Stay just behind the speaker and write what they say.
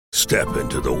Step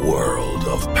into the world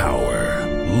of power,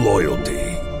 loyalty,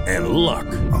 and luck.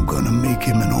 I'm gonna make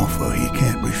him an offer he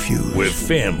can't refuse. With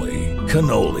family,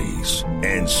 cannolis,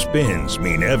 and spins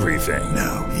mean everything.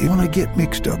 Now, you wanna get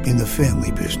mixed up in the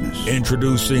family business.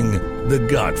 Introducing The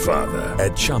Godfather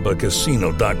at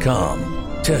ChumbaCasino.com.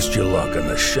 Test your luck in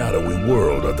the shadowy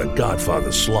world of The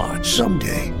Godfather slot.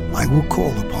 Someday, I will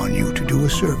call upon you to do a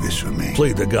service for me.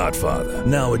 Play The Godfather,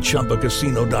 now at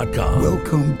ChumbaCasino.com.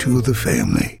 Welcome to the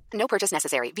family. No purchase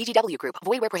necessary. VGW Group.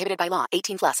 Void where prohibited by law.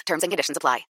 18+. Terms and conditions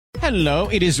apply. Hello,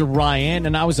 it is Ryan,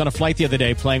 and I was on a flight the other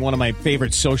day playing one of my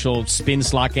favorite social spin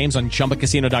slot games on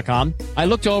ChumbaCasino.com. I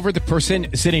looked over at the person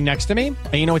sitting next to me,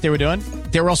 and you know what they were doing?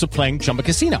 They were also playing Chumba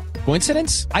Casino.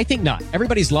 Coincidence? I think not.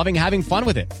 Everybody's loving having fun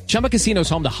with it. Chumba Casino is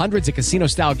home to hundreds of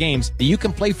casino-style games that you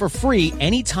can play for free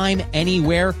anytime,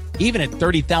 anywhere, even at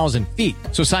 30,000 feet.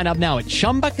 So sign up now at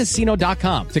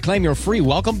ChumbaCasino.com to claim your free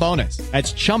welcome bonus.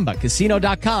 That's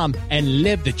ChumbaCasino.com and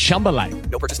live the Chumba life.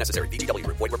 No purchase necessary. VGW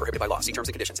Group. Void where prohibited by law. See terms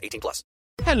and conditions. 18+.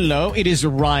 Hello, it is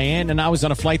Ryan, and I was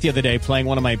on a flight the other day playing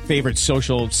one of my favorite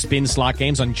social spin slot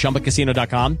games on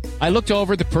ChumbaCasino.com. I looked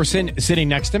over at the person sitting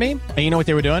next to me, and you know what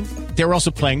they were doing? They were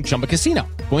also playing Chumba Casino.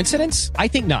 Coincidence? I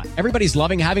think not. Everybody's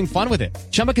loving having fun with it.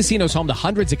 Chumba Casino is home to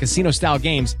hundreds of casino-style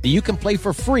games that you can play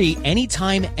for free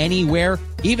anytime, anywhere,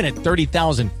 even at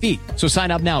 30,000 feet. So sign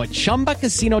up now at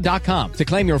ChumbaCasino.com to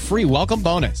claim your free welcome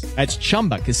bonus. That's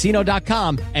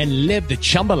ChumbaCasino.com and live the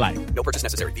Chumba life. No purchase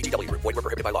necessary. VGW Group. Void where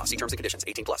prohibited by law. See terms and conditions.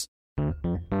 18+.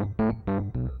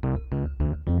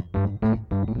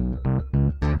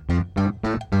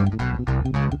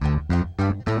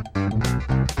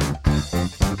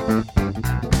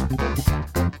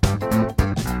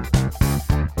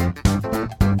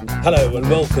 Hello and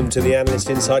welcome to the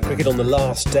Analyst Inside Cricket on the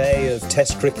last day of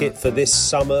Test cricket for this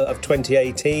summer of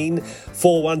 2018.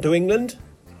 4-1 to England,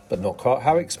 but not quite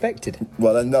how expected.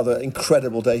 Well, another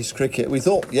incredible day's cricket. We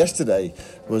thought yesterday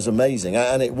was amazing,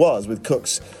 and it was, with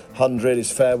Cook's 100,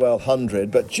 his farewell 100,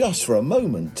 but just for a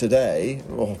moment today,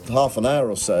 or half an hour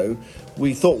or so,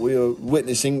 we thought we were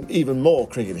witnessing even more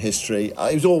cricket history.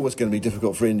 It was always going to be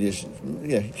difficult for India,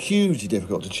 hugely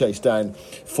difficult to chase down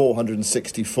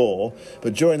 464.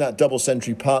 But during that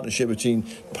double-century partnership between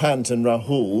Pant and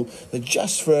Rahul, they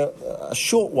just for a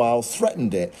short while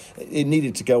threatened it. It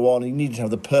needed to go on. He needed to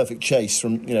have the perfect chase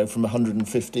from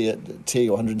 150 at tee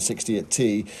or 160 at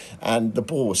tee, and the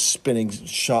ball was spinning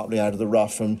sharply out of the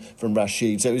rough from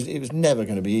Rashid. So it was never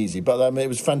going to be easy. But it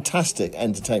was fantastic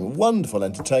entertainment, wonderful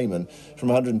entertainment. From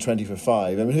 120 for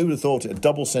 5. I mean, who would have thought it? A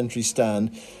double-century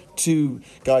stand, two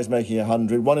guys making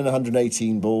 100, one in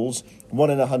 118 balls, one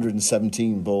in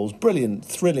 117 balls. Brilliant,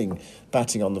 thrilling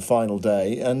batting on the final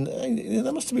day. And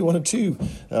there must have been one or two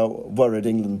worried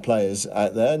England players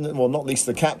out there. And, well, not least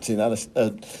the captain,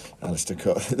 Alistair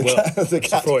Cook.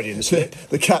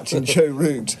 The captain, Joe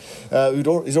Root,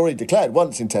 who's already declared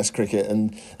once in Test cricket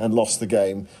and lost the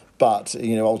game. But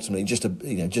ultimately, just a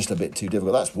bit too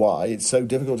difficult. That's why it's so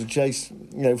difficult to chase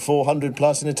 400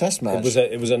 plus in a Test match.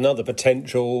 It was another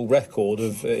potential record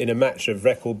in a match of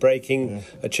record-breaking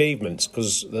achievements,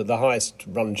 because the highest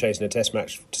run chase in a Test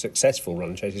match, successful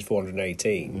run chase, is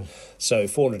 418. So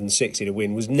 460 to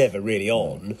win was never really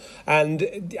on.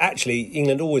 And actually,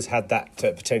 England always had that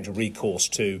potential recourse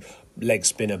to leg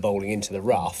spinner bowling into the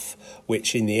rough,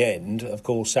 which in the end, of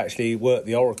course, actually worked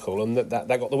the oracle, and that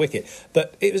got the wicket.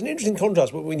 But it was an interesting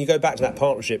contrast when you go back to that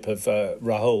partnership of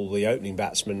Rahul, the opening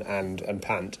batsman, and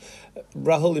Pant.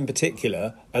 Rahul in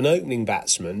particular, an opening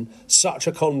batsman, such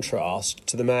a contrast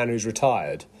to the man who's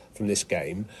retired from this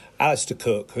game. Alistair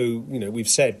Cook, who we've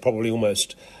said probably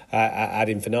almost ad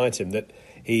infinitum that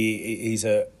he's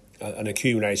an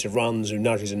accumulator of runs, who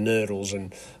nudges and nurdles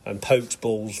and pokes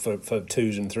balls for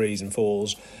 2s and 3s and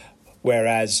 4s,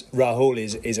 whereas Rahul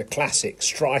is a classic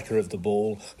striker of the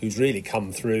ball who's really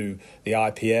come through the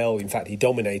IPL. In fact, he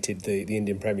dominated the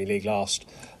Indian Premier League last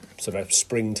sort of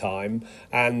springtime,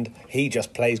 and he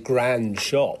just plays grand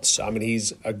shots. I mean,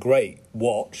 he's a great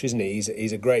watch, isn't he?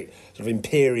 He's a great sort of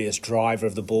imperious driver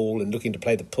of the ball and looking to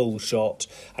play the pull shot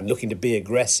and looking to be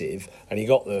aggressive. And he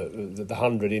got the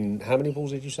 100 in, how many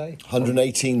balls did you say?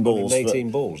 118 balls.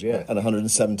 118 balls, yeah. And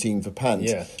 117 for Pant.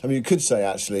 Yeah. I mean, you could say,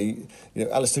 actually,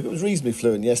 Alistair was reasonably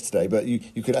fluent yesterday, but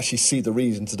you could actually see the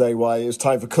reason today why it was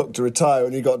time for Cook to retire,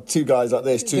 and you got two guys like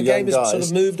this, two young guys. The game has sort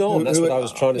of moved on, that's what I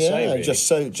was trying to say, really.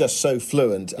 Just so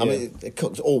fluent. I mean,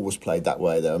 Cook's always played that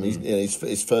way, though. I mean,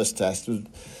 his first test was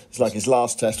like his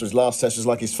last test, or his last test was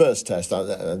like his first test.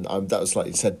 That was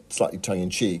slightly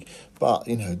tongue-in-cheek. But,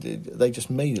 they just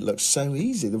made it look so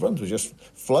easy. The runs were just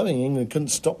flowing. England couldn't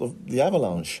stop the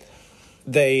avalanche.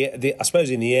 I suppose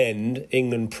in the end,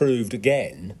 England proved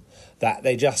again that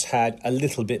they just had a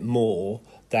little bit more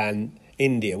than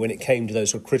India when it came to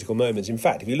those sort of critical moments. In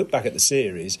fact, if you look back at the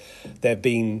series, there have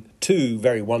been two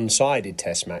very one-sided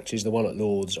test matches, the one at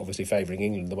Lord's obviously favouring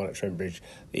England, the one at Trent Bridge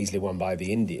easily won by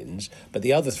the Indians, but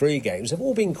the other three games have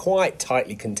all been quite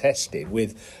tightly contested,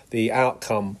 with the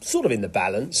outcome sort of in the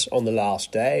balance on the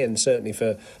last day and certainly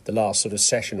for the last sort of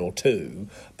session or two.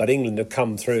 But England have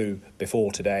come through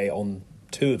before today on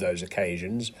two of those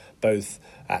occasions, both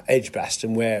at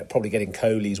Edgbaston, where probably getting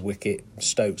Kohli's wicket,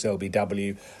 Stokes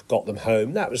LBW, got them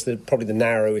home. That was probably the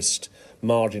narrowest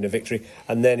margin of victory.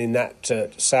 And then in that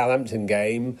Southampton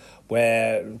game,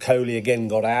 where Kohli again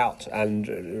got out, and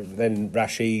then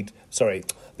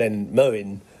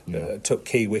Moeen took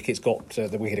key wickets, got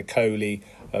the wicket of Kohli,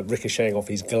 ricocheting off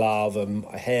his glove,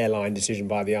 a hairline decision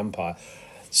by the umpire.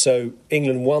 So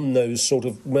England won those sort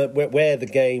of, where the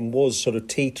game was sort of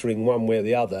teetering one way or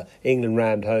the other, England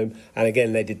rammed home, and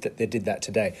again they did that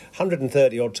today.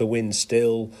 130 odd to win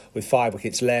still, with 5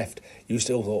 wickets left. You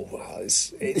still thought, well,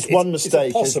 it's one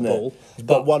mistake, possible, isn't it?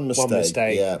 But one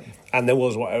mistake, yeah. And there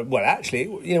was, well, actually,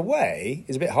 in a way,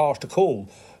 it's a bit harsh to call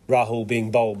Rahul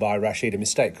being bowled by Rashid a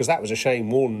mistake, because that was a Shane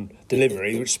Warne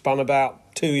delivery which spun about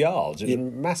 2 yards. It was a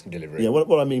massive delivery. Yeah,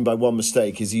 what I mean by one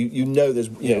mistake is you know there's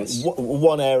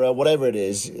one error, whatever it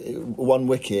is, one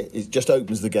wicket, it just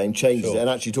opens the game, changes it. And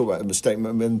actually, talk about a mistake.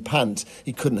 When Pant,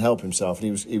 he couldn't help himself,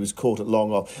 and he was caught at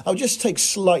long off. I would just take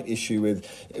slight issue with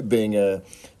it being a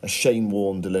Shane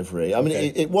Warne delivery. I mean,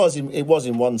 it was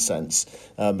in one sense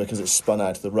because it spun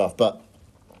out of the rough, but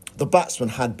the batsman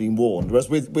had been warned, whereas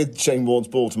with Shane Warne's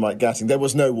ball to Mike Gatting, there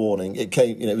was no warning. It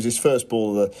came, it was his first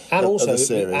ball of the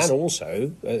series. And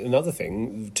also, another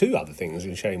thing, two other things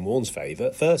in Shane Warne's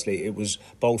favour. Firstly, it was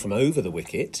bowled from over the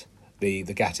wicket, the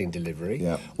Gatting delivery,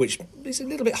 which is a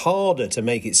little bit harder to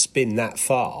make it spin that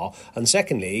far. And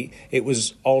secondly, it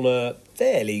was on a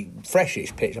fairly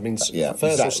freshish pitch. I mean,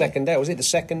 or second day. Was it the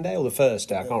second day or the first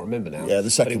day? I can't remember now. Yeah,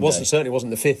 the second day. But it certainly wasn't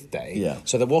the fifth day. Yeah.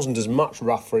 So there wasn't as much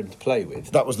rough for him to play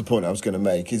with. That was the point I was going to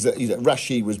make, is that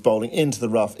Rashid was bowling into the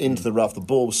rough. The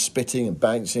ball was spitting and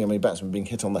bouncing. I mean, batsmen being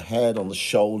hit on the head, on the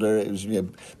shoulder. It was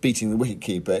beating the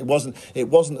wicketkeeper. It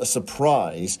wasn't a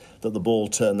surprise that the ball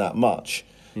turned that much.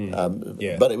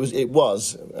 But it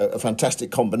was a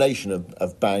fantastic combination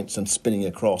of bounce and spinning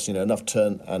across, enough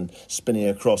turn and spinning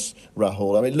across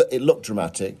Rahul. I mean, it looked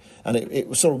dramatic, and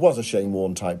it sort of was a Shane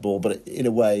Warne type ball, but in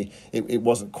a way it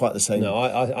wasn't quite the same. No,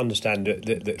 I understand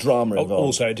the drama involved.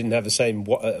 Also, it didn't have the same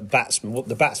batsman.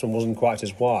 The batsman wasn't quite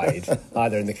as wide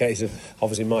either, in the case of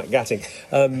obviously Mike Gatting.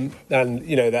 And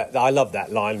that I love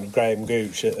that line with Graham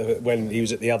Gooch when he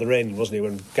was at the other end, wasn't he?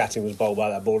 When Gatting was bowled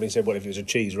by that ball, and he said, "Well, if it was a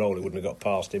cheese roll, it wouldn't have got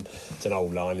past him." It's an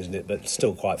old line, isn't it? But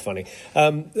still quite funny.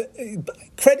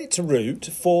 Credit to Root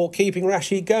for keeping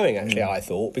Rashid going, actually, I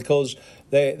thought, because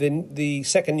the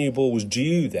second new ball was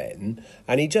due then,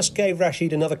 and he just gave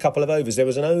Rashid another couple of overs. There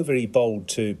was an over he bowled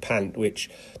to Pant, which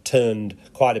turned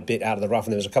quite a bit out of the rough,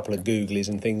 and there was a couple of googlies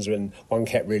and things when one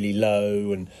kept really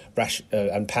low, and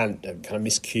Pant kind of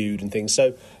miscued and things.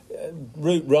 So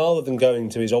Root, rather than going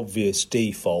to his obvious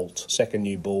default second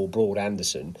new ball, Broad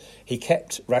Anderson, he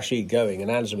kept Rashid going and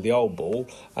Anderson with the old ball,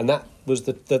 and that was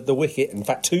the wicket. In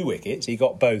fact, 2 wickets. He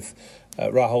got both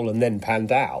Rahul and then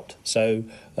Pant out. So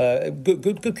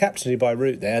good captaincy by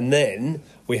Root there. And then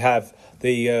we have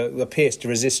the pièce de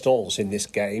résistance in this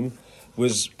game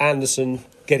was Anderson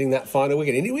getting that final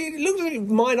wicket. It looked like it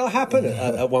might not happen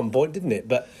at one point, didn't it?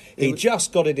 But he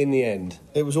just got it in the end.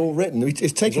 It was all written.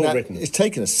 It's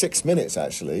taken us 6 minutes,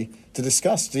 actually, to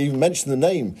discuss, to even mention the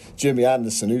name Jimmy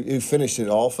Anderson, who finished it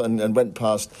off and went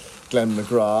past Glenn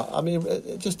McGrath. I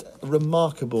mean, just a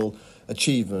remarkable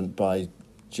achievement by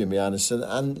Jimmy Anderson.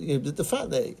 And the fact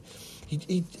that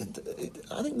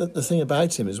I think the thing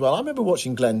about him as well, I remember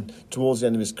watching Glenn towards the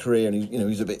end of his career, and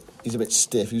he's a bit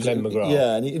stiff. Glenn McGrath.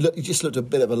 Yeah, and he just looked a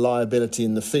bit of a liability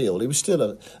in the field. He was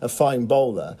still a fine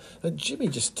bowler. But Jimmy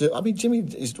Jimmy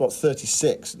is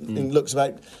 36 and looks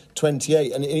about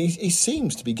 28, and he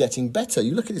seems to be getting better.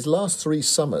 You look at his last 3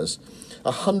 summers,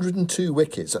 102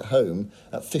 wickets at home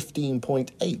at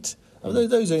 15.8. I mean,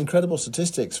 those are incredible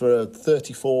statistics for a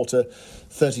 34 to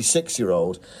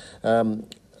 36-year-old.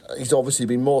 He's obviously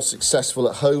been more successful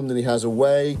at home than he has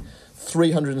away.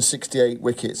 368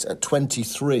 wickets at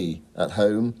 23 at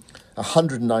home,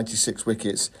 196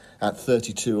 wickets at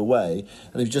 32 away.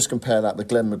 And if you just compare that with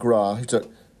Glenn McGrath, who took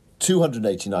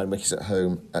 289 wickets at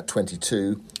home at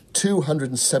 22,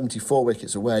 274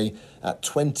 wickets away at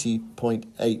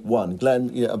 20.81.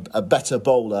 Glenn, a better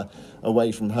bowler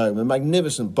away from home, a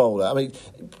magnificent bowler. I mean,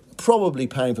 probably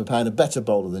pound for pound a better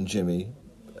bowler than Jimmy.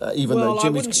 Even Well, though I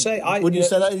wouldn't say... Wouldn't you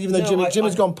say that? Even though no,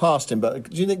 Jimmy's gone past him, but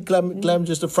do you think Glenn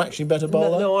just a fraction better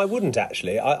bowler? No, I wouldn't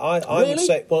actually. I Really? would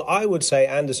say. Well, I would say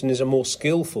Anderson is a more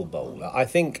skillful bowler. I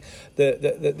think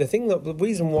the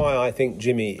reason why I think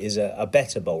Jimmy is a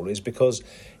better bowler is because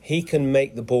he can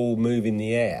make the ball move in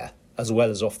the air as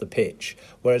well as off the pitch,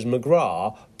 whereas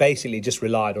McGrath basically just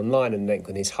relied on line and length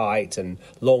and his height and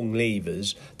long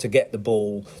levers to get the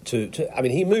ball to I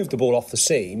mean, he moved the ball off the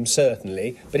seam,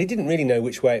 certainly, but he didn't really know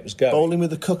which way it was going. Bowling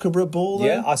with the Kookaburra ball, though?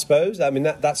 Yeah, I suppose. I mean,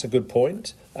 that's a good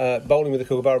point. Bowling with the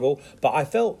Kookaburra ball. But I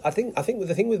think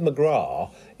the thing with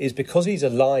McGrath is because he's a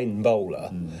line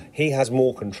bowler, he has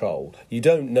more control. You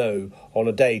don't know on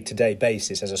a day-to-day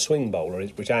basis as a swing bowler,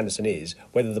 which Anderson is,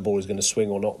 whether the ball is going to swing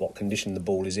or not, what condition the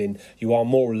ball is in. You are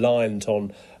more reliant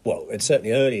on... Well, it's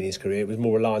certainly early in his career, it was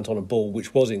more reliant on a ball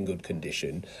which was in good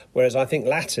condition, whereas I think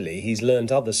latterly he's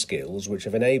learned other skills which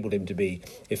have enabled him to be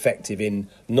effective in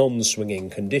non-swinging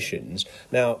conditions.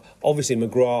 Now, obviously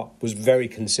McGrath was very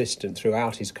consistent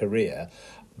throughout his career,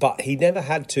 but he never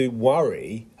had to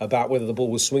worry about whether the ball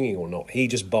was swinging or not. He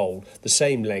just bowled the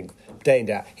same length day in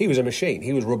day out. He was a machine.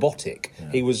 He was robotic. Yeah.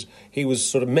 He was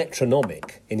sort of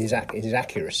metronomic in his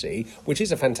accuracy, which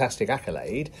is a fantastic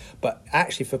accolade. But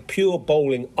actually, for pure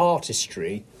bowling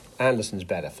artistry, Anderson's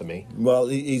better for me. Well,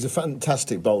 he's a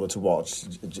fantastic bowler to watch,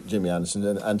 Jimmy Anderson,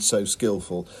 and so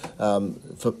skillful.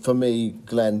 For me,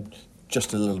 Glenn,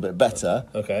 just a little bit better.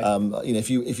 Okay. If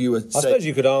you were... I suppose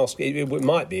you could ask, it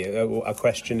might be a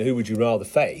question, who would you rather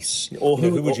face? Or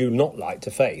who would you not like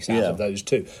to face out of those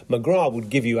two? McGrath would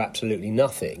give you absolutely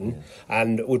nothing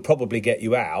and would probably get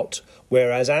you out,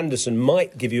 whereas Anderson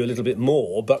might give you a little bit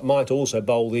more, but might also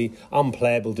bowl the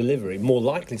unplayable delivery. More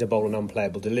likely to bowl an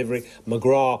unplayable delivery.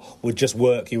 McGrath would just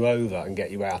work you over and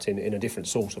get you out in a different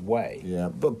sort of way. Yeah,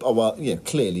 but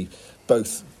clearly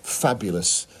both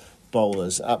fabulous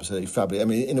bowlers, absolutely fabulous. I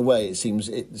mean, in a way, it seems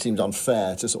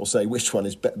unfair to sort of say which one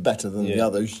is better than the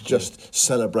other. You should just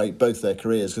celebrate both their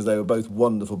careers because they were both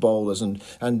wonderful bowlers, and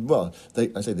well, they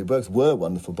both were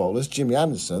wonderful bowlers. Jimmy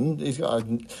Anderson,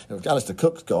 Alistair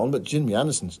Cook's gone, but Jimmy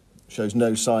Anderson shows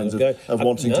no signs of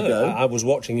wanting to go. I was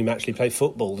watching him actually play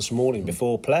football this morning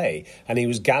before play, and he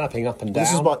was galloping up and down.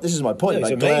 This is my point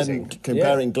about Glenn,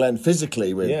 comparing Glenn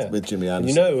physically with Jimmy Anderson.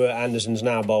 You know, Anderson's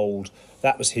now bowled.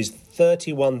 That was his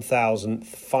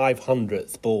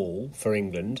 31,500th ball for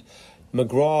England.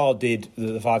 McGrath did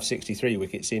the 563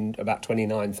 wickets in about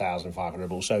 29,500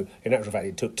 balls. So, in actual fact,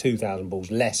 it took 2,000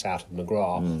 balls less out of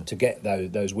McGrath to get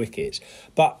those wickets.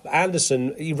 But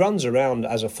Anderson, he runs around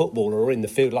as a footballer or in the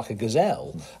field like a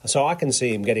gazelle. So I can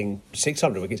see him getting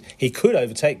 600 wickets. He could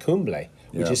overtake Kumble,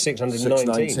 which is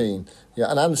 619. Yeah,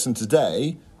 and Anderson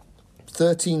today...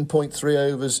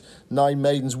 13.3 overs, 9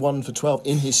 maidens, 1 for 12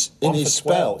 in his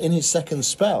second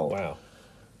spell. Wow.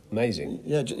 Amazing.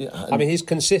 Yeah, I mean, his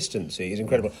consistency is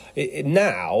incredible.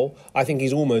 Now, I think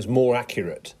he's almost more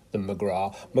accurate than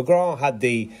McGrath. McGrath had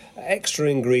the extra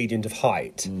ingredient of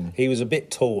height. He was a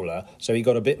bit taller, so he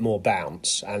got a bit more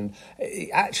bounce. And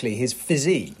actually, his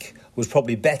physique was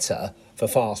probably better for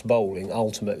fast bowling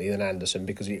ultimately than Anderson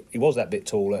because he was that bit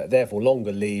taller, therefore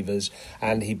longer levers,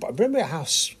 and remember how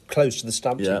close to the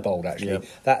stumps he bowled actually.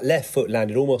 That left foot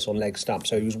landed almost on leg stump,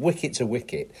 so he was wicket to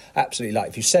wicket, absolutely. Like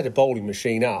if you set a bowling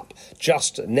machine up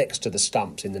just next to the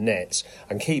stumps in the nets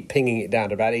and keep pinging it down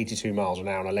to about 82 miles an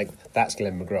hour on a leg, that's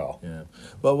Glenn McGrath. Yeah.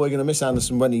 Well, we're going to miss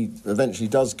Anderson when he eventually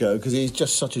does go because he's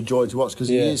just such a joy to watch because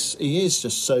he is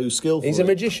just so skillful. He's a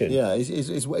magician. Yeah,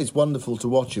 it's wonderful to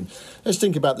watch him. Let's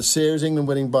think about the series. England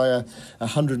winning by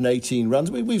 118 runs.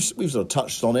 We've sort of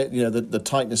touched on it. You know, the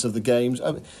tightness of the games.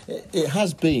 It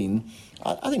has been,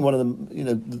 I think, one of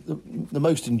the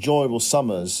most enjoyable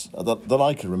summers that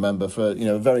I can remember for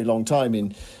a very long time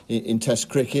in Test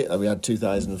cricket. We had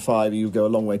 2005. You go a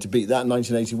long way to beat that. In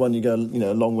 1981, you go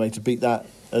a long way to beat that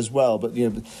as well. But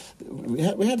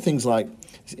we had things like.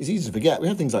 It's easy to forget. We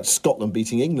had things like Scotland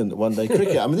beating England at one-day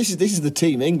cricket. I mean, this is the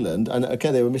team England, and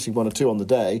okay, they were missing 1 or 2 on the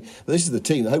day, but this is the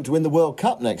team that hope to win the World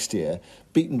Cup next year,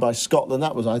 beaten by Scotland.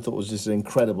 That was, I thought, was just an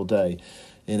incredible day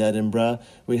in Edinburgh.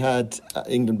 We had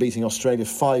England beating Australia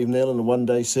 5-0 in a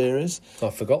one-day series.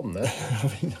 I've forgotten that. I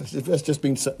mean, there's just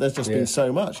been so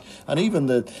much, and even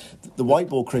the white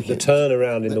ball cricket, the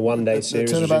turnaround in the one-day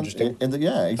series was interesting.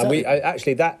 Exactly. And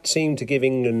actually that seemed to give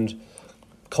England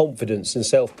confidence and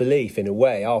self-belief in a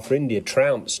way after India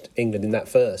trounced England in that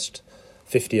first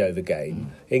 50-over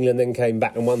game. England then came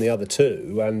back and won the other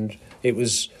 2, and it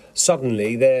was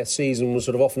suddenly their season was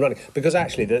sort of off and running because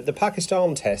actually the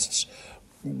Pakistan tests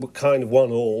were kind of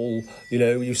 1-1.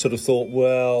 You sort of thought,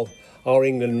 well, are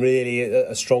England really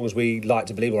as strong as we like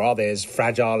to believe, or are they as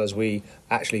fragile as we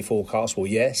actually forecast? Well,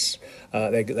 yes.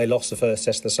 They lost the first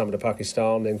test of the summer to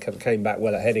Pakistan, then came back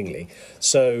well at Headingley.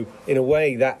 So, in a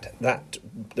way, that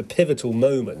the pivotal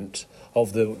moment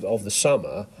of the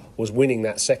summer was winning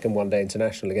that second one-day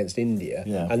international against India.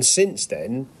 Yeah. And since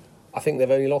then, I think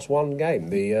they've only lost one game,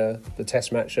 the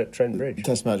Test match at Trent Bridge.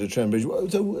 Test match at Trent Bridge.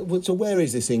 So where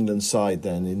is this England side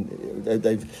then?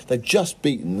 They've just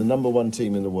beaten the number one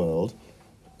team in the world,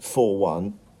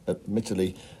 4-1,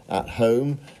 admittedly at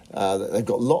home. They've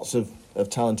got lots of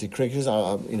talented cricketers.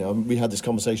 We had this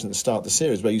conversation at the start of the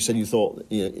series where you said you thought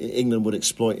England would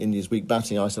exploit India's weak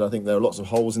batting. I said I think there are lots of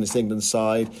holes in this England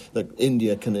side that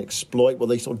India can exploit. Well,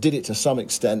 they sort of did it to some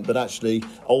extent, but actually,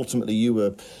 ultimately, you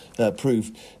were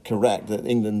proved correct that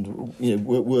England,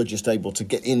 were just able to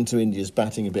get into India's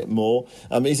batting a bit more.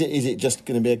 Is it just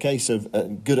going to be a case of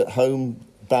good at home,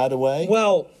 bad away?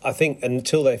 Well, I think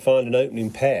until they find an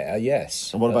opening pair,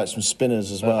 yes. And what about some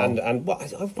spinners as well?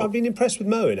 I've been impressed with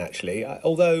Moeen, actually,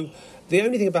 although the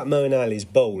only thing about Moeen Ali's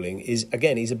bowling is,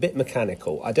 again, he's a bit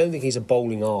mechanical. I don't think he's a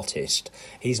bowling artist.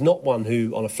 He's not one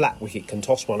who, on a flat wicket, can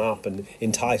toss one up and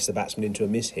entice the batsman into a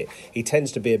miss-hit. He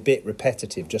tends to be a bit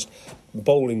repetitive, just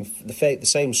bowling the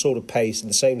same sort of pace and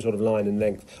the same sort of line and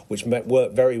length, which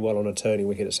work very well on a turning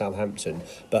wicket at Southampton,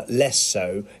 but less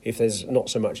so if there's not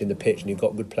so much in the pitch and you've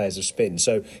got good players of spin.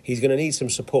 So he's going to need some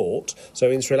support. So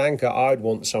in Sri Lanka, I'd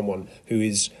want someone who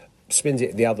spins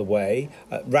it the other way.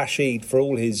 Rashid, for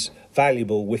all his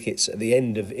valuable wickets at the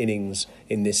end of innings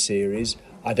in this series,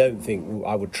 I don't think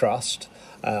I would trust.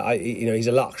 He's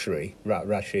a luxury,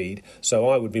 Rashid. So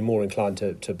I would be more inclined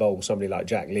to bowl somebody like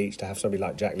Jack Leach, to have somebody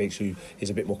like Jack Leach who is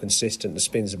a bit more consistent and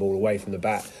spins the ball away from the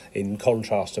bat, in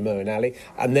contrast to Moeen Ali.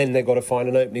 And then they've got to find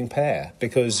an opening pair,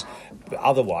 because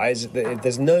otherwise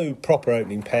there's no proper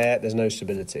opening pair, there's no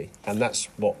stability. And that's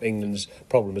what England's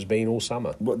problem has been all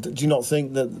summer. Do you not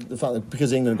think that the fact that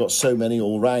because England got so many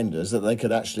all-rounders that they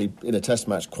could actually, in a test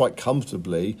match, quite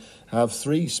comfortably have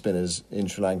three spinners in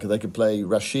Sri Lanka? They could play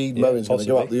Rashid, Moeen's going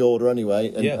to go up the order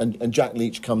anyway, and Jack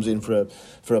Leach comes in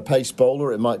for a pace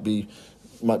bowler. It might be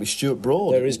Stuart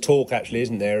Broad. There is talk, actually,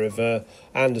 isn't there, of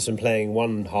Anderson playing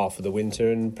one half of the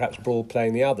winter and perhaps Broad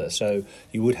playing the other. So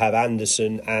you would have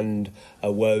Anderson and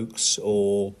Wokes,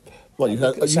 or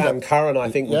Sam Curran, I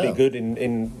think, would be good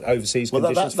in overseas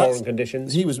conditions, foreign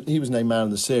conditions. He was named man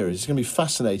of the series. It's going to be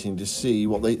fascinating to see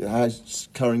how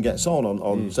Curran gets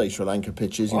on say, Sri Lanka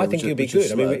pitches. I think he'll be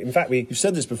good. In fact, you've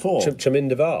said this before.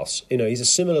 Chaminda Vaas, he's a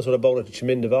similar sort of bowler to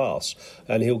Chaminda Vaas,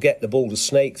 and he'll get the ball to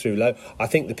snake through low. I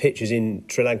think the pitches in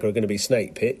Sri Lanka are going to be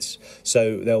snake pits,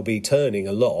 so they'll be turning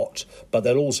a lot, but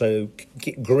they'll also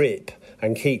grip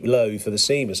and keep low for the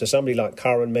seamer. So somebody like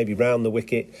Curran, maybe round the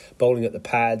wicket, bowling at the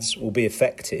pads, will be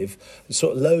effective. The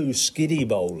sort of low, skiddy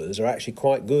bowlers are actually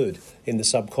quite good in the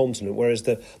subcontinent, whereas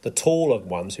the taller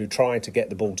ones who try to get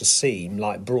the ball to seam,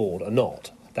 like Broad, are not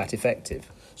that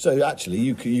effective. So actually,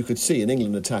 you could see an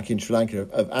England attack in Sri Lanka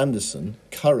of Anderson,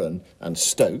 Curran and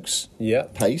Stokes. Yeah.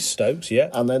 Pace. Stokes,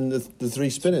 yeah. And then the three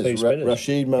spinners,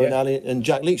 Rashid, Moeen Ali and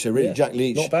Jack Leach. So really, Jack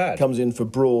Leach comes in for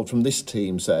Broad from this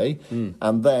team, say,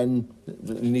 and then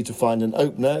you need to find an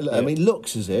opener. Yeah. I mean, it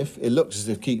looks as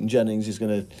if Keaton Jennings is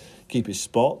going to keep his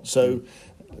spot. So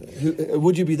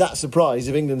would you be that surprised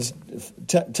if England's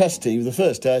test team, the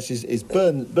first test, is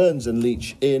Burns and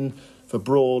Leach in for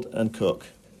Broad and Cook?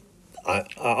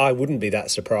 I wouldn't be that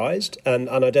surprised, and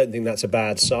I don't think that's a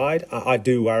bad side. I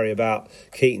do worry about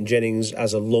Keaton Jennings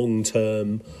as a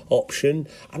long-term option.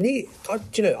 I mean,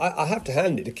 I have to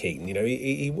hand it to Keaton.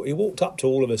 He walked up to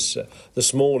all of us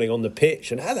this morning on the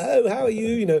pitch and, hello, how are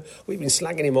you? We've been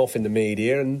slagging him off in the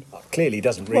media, and clearly he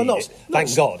doesn't read it.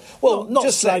 Thank God. Well, not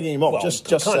just slagging him off, just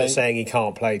kind of saying he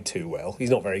can't play too well. He's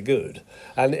not very good,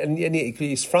 and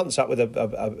he fronts up with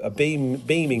a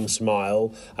beaming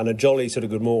smile and a jolly sort of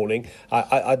good morning.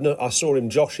 I saw him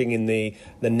joshing in the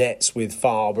nets with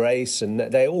Farbrace, and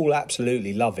they all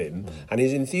absolutely love him. And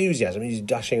his enthusiasm, he's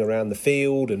dashing around the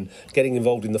field and getting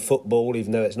involved in the football,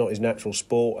 even though it's not his natural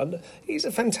sport. And he's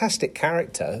a fantastic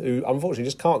character who, unfortunately,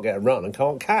 just can't get a run and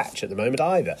can't catch at the moment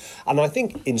either. And I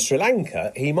think in Sri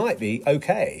Lanka, he might be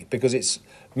okay, because it's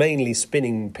mainly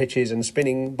spinning pitches and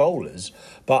spinning bowlers.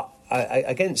 But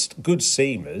against good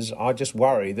seamers, I just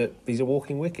worry that he's a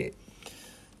walking wicket.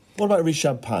 What about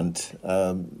Rishabh Pant,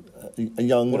 a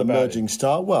young emerging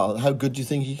star? Well, how good do you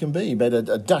think he can be? He made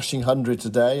a dashing 100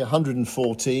 today,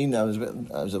 114. That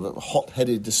was a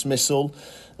hot-headed dismissal.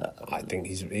 I think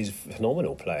he's a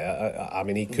phenomenal player. I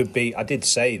mean, he could be. I did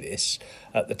say this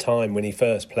at the time when he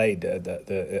first played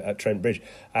at Trent Bridge,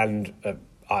 and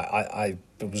I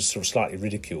was sort of slightly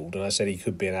ridiculed, and I said he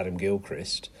could be an Adam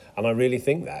Gilchrist. And I really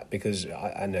think that, because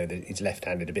I know that he's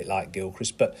left-handed a bit like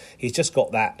Gilchrist, but he's just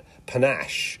got that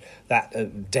panache,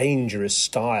 that dangerous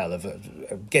style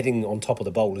of getting on top of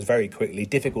the bowlers very quickly,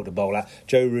 difficult to bowl out.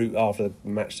 Joe Root, after the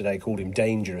match today, called him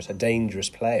dangerous, a dangerous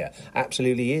player.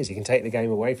 Absolutely he is. He can take the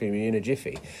game away from you in a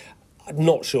jiffy. I'm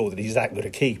not sure that he's that good a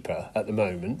keeper at the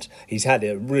moment. He's had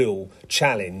a real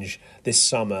challenge this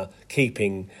summer,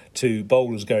 keeping to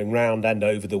bowlers going round and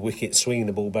over the wicket, swinging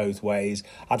the ball both ways.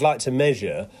 I'd like to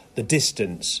measure the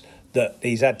distance that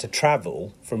he's had to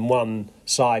travel from one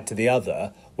side to the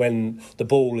other when the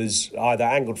ball is either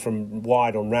angled from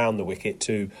wide on round the wicket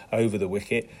to over the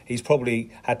wicket. He's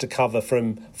probably had to cover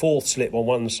from fourth slip on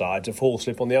one side to fourth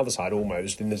slip on the other side,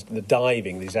 almost, in the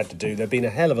diving that he's had to do. There have been a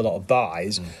hell of a lot of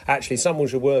byes. Actually, someone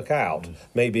should work out,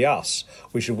 maybe us,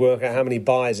 we should work out how many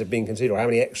byes have been conceded, or how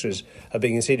many extras have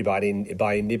been conceded by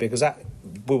India, because that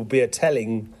will be a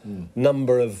telling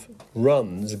number of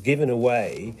runs given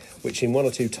away, which in one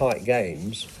or two tight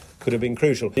games could have been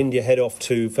crucial. India head off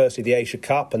to, firstly, the Asia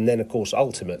Cup, and then, of course,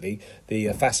 ultimately,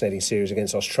 the fascinating series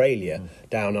against Australia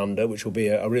down under, which will be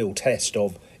a real test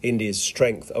of India's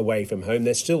strength away from home.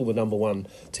 They're still the number one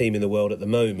team in the world at the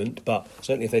moment, but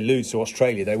certainly if they lose to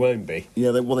Australia, they won't be.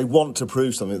 Yeah, they want to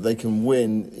prove something, that they can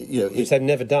win. Which they've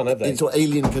never done, have they? It's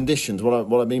alien conditions.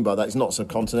 What I mean by that is not some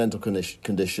continental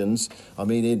conditions. I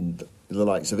mean in the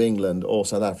likes of England or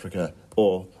South Africa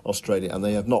or Australia, and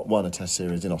they have not won a Test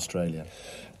series in Australia.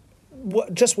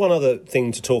 Just one other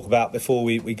thing to talk about before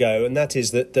we go, and that is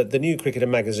that the new Cricketer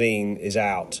magazine is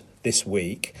out this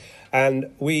week.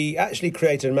 And we actually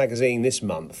created a magazine this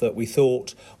month that we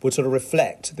thought would sort of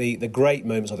reflect the great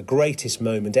moments, or the greatest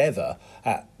moment ever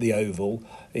at the Oval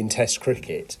in Test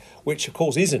cricket, which of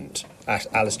course isn't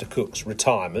Alistair Cook's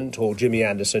retirement or Jimmy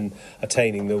Anderson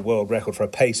attaining the world record for a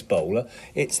pace bowler.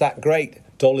 It's that great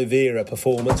D'Oliveira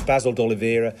performance, Basil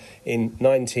D'Oliveira, in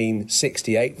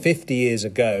 1968, 50 years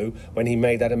ago, when he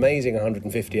made that amazing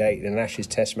 158 in an Ashes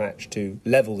Test match to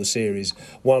level the series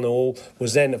 1-1,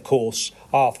 was then, of course,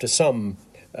 after some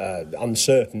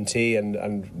uncertainty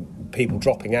and people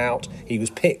dropping out, he was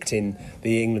picked in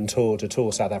the England tour to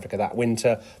tour South Africa that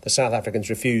winter. The South Africans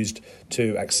refused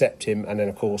to accept him, and then,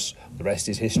 of course, the rest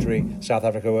is history. South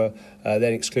Africa were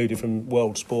then excluded from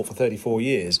world sport for 34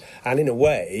 years. And in a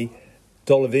way,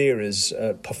 D'Oliveira's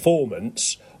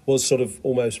performance was sort of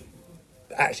almost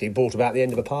actually brought about the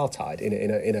end of apartheid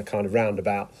in a kind of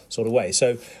roundabout sort of way.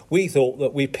 So we thought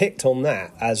that we picked on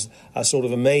that as a sort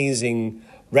of amazing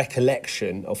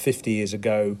recollection of 50 years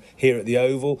ago here at the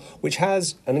Oval, which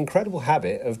has an incredible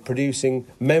habit of producing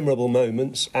memorable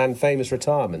moments and famous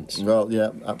retirements. Well,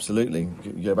 yeah, absolutely.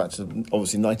 You go back to,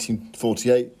 obviously,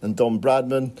 1948 and Don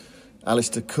Bradman,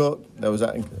 Alistair Cook. There was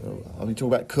that. I mean, talk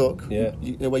about Cook. Yeah.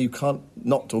 Where you can't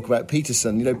not talk about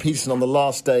Peterson. Peterson on the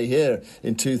last day here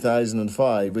in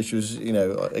 2005, which was,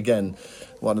 again,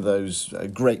 one of those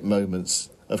great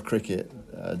moments of cricket.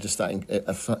 Just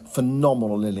that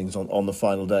phenomenal innings on the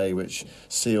final day, which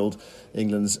sealed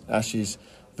England's Ashes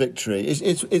victory.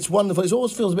 It's wonderful. It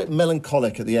always feels a bit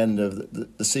melancholic at the end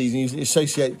of the season. You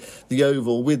associate the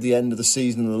Oval with the end of the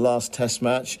season and the last Test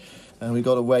match. And we've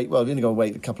got to wait. Well, we've only got to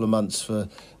wait a couple of months for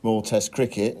more Test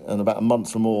cricket and about a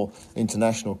month for more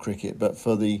international cricket. But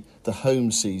for the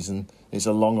home season, it's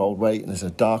a long old wait and it's a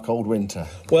dark old winter.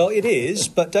 Well, it is,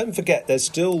 but don't forget there's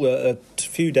still a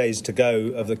few days to go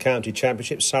of the county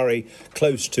championship. Surrey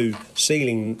close to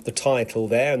sealing the title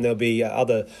there, and there'll be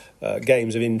other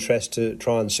games of interest to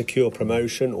try and secure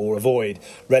promotion or avoid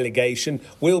relegation.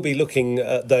 We'll be looking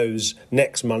at those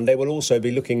next Monday. We'll also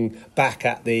be looking back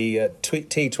at the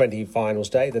T20 finals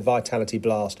day, the Vitality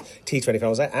Blast T20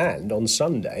 finals day, and on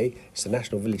Sunday it's the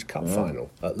National Village Cup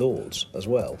final at Lords as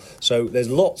well. So there's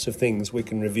lots of things we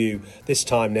can review this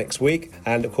time next week,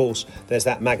 and of course there's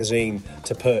that magazine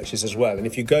to purchase as well. And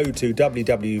if you go to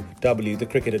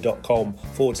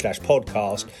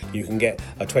www.thecricketer.com/podcast, you can get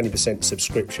a 20%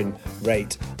 subscription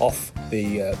rate off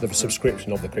the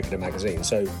subscription of the Cricketer magazine.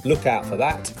 So look out for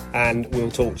that, and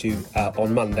we'll talk to you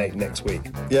on Monday next week.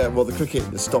 Yeah, well, the cricket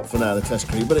has stopped for now, the Test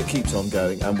cricket, but it keeps on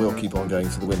going, and will keep on going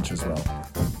for the winter as well.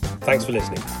 Thanks for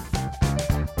listening.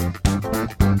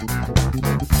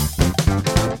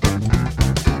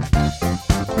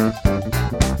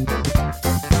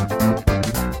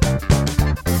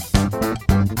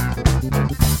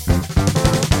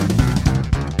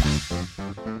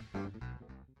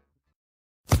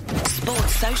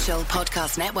 Sports Social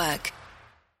Podcast Network.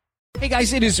 Hey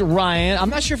guys, it is Ryan. I'm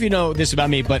not sure if you know this about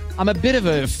me, but I'm a bit of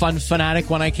a fun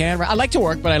fanatic when I can. I like to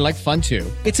work, but I like fun too.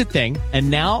 It's a thing. And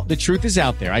now the truth is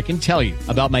out there. I can tell you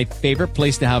about my favorite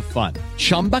place to have fun.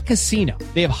 Chumba Casino.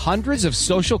 They have hundreds of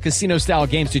social casino style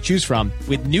games to choose from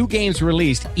with new games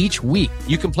released each week.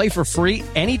 You can play for free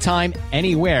anytime,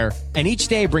 anywhere. And each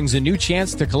day brings a new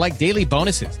chance to collect daily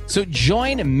bonuses. So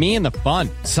join me in the fun.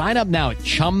 Sign up now at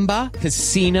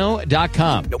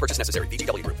ChumbaCasino.com. No purchase necessary.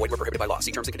 VGW Group. Void where prohibited by law.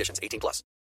 See terms and conditions. 18+.